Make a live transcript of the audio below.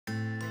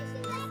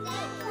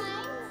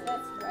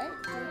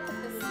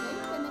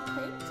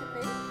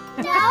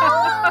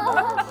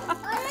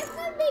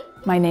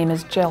My name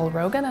is Jill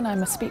Rogan and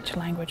I'm a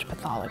speech-language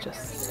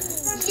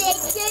pathologist. Shake,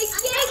 shake,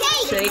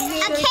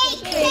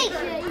 shake,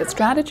 shake. The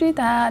strategy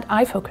that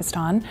I focused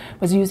on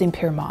was using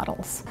peer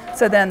models.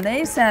 So then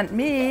they sent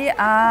me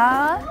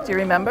do you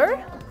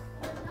remember?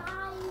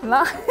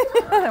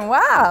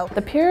 Wow!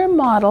 The peer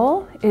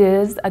model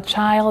is a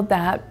child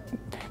that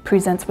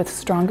presents with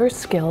stronger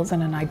skills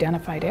in an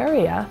identified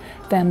area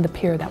than the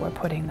peer that we're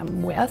putting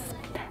them with.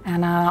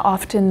 And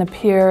often the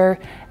peer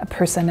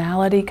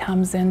personality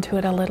comes into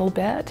it a little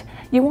bit.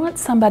 You want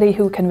somebody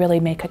who can really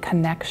make a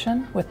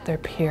connection with their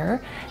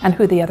peer and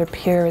who the other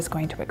peer is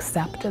going to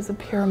accept as a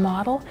peer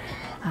model.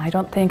 I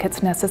don't think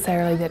it's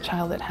necessarily the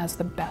child that has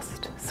the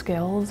best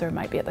skills or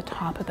might be at the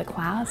top of the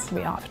class.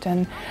 We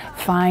often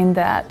find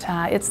that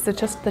it's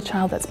just the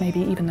child that's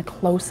maybe even the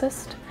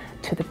closest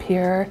to the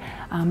peer,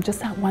 just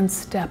that one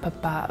step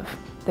above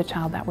the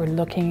child that we're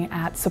looking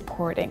at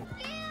supporting.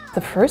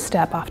 The first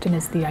step often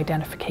is the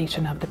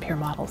identification of the peer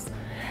models.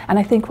 And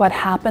I think what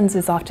happens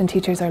is often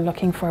teachers are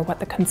looking for what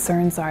the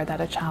concerns are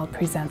that a child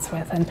presents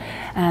with.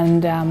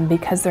 And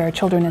because there are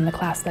children in the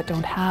class that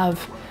don't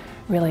have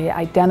really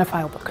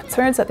identifiable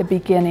concerns at the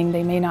beginning,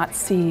 they may not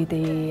see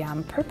the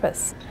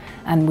purpose.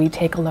 And we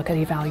take a look at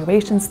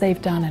evaluations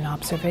they've done and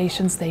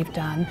observations they've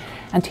done,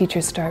 and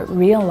teachers start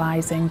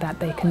realizing that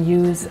they can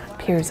use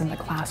peers in the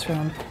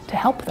classroom to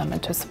help them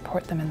and to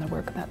support them in the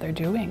work that they're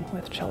doing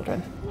with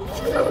children.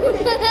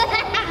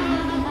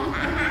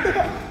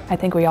 I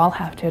think we all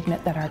have to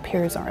admit that our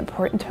peers are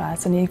important to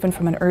us, and even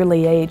from an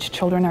early age,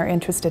 children are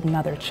interested in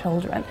other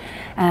children.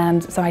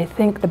 And so I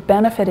think the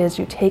benefit is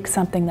you take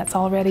something that's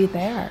already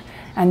there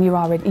and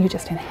you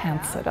just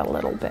enhance it a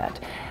little bit.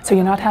 So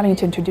you're not having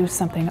to introduce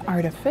something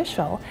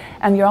artificial,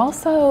 and you're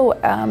also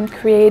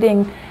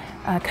creating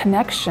a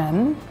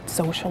connection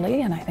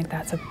socially, and I think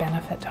that's a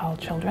benefit to all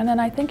children.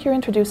 And I think you're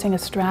introducing a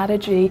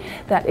strategy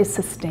that is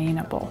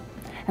sustainable.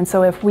 And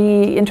so if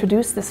we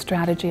introduce this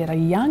strategy at a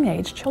young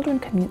age, children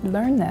can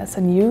learn this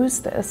and use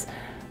this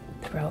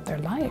throughout their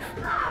life.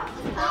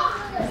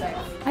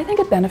 I think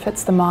it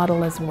benefits the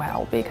model as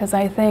well, because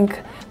I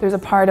think there's a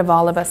part of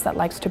all of us that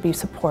likes to be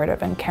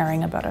supportive and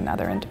caring about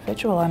another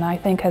individual. And I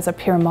think as a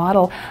peer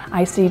model,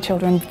 I see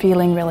children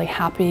feeling really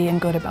happy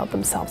and good about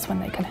themselves when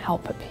they can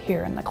help a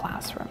peer in the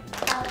classroom.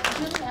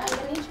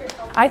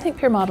 I think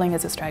peer modeling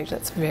is a strategy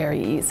that's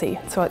very easy,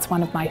 so it's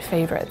one of my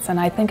favorites, and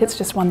I think it's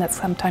just one that's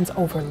sometimes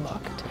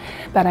overlooked.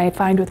 But I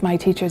find with my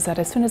teachers that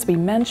as soon as we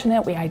mention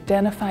it, we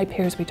identify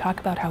peers, we talk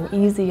about how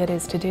easy it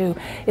is to do,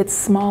 it's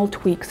small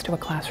tweaks to a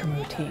classroom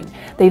routine.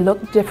 They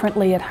look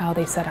differently at how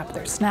they set up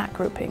their snack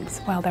groupings.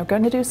 Well, they're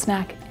going to do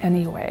snack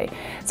anyway,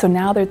 so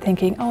now they're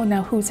thinking, oh,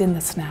 now who's in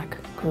the snack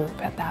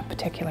group at that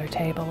particular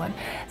table? And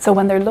so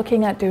when they're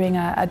looking at doing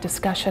a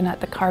discussion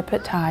at the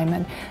carpet time,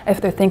 and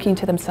if they're thinking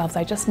to themselves,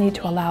 I just need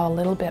to allow a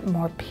little bit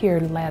more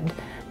peer-led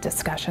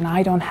discussion.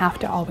 I don't have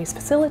to always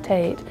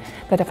facilitate,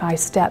 but if I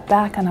step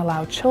back and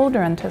allow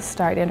children to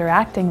start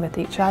interacting with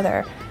each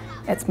other,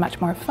 it's much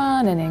more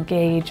fun and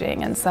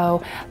engaging. And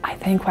so I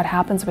think what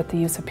happens with the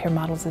use of peer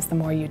models is the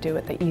more you do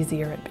it, the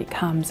easier it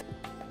becomes.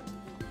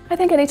 I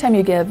think anytime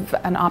you give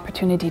an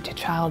opportunity to a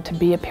child to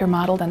be a peer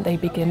model, then they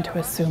begin to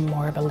assume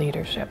more of a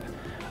leadership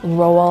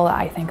role.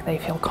 I think they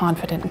feel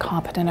confident and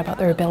competent about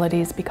their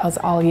abilities because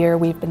all year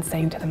we've been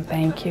saying to them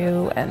thank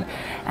you and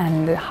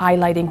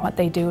highlighting what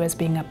they do as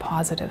being a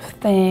positive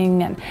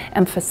thing and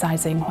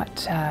emphasizing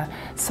what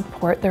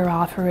support they're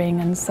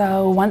offering. And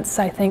so once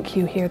I think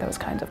you hear those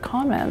kinds of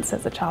comments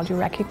as a child, you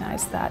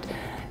recognize that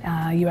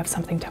you have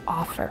something to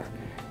offer.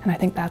 And I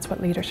think that's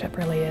what leadership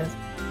really is.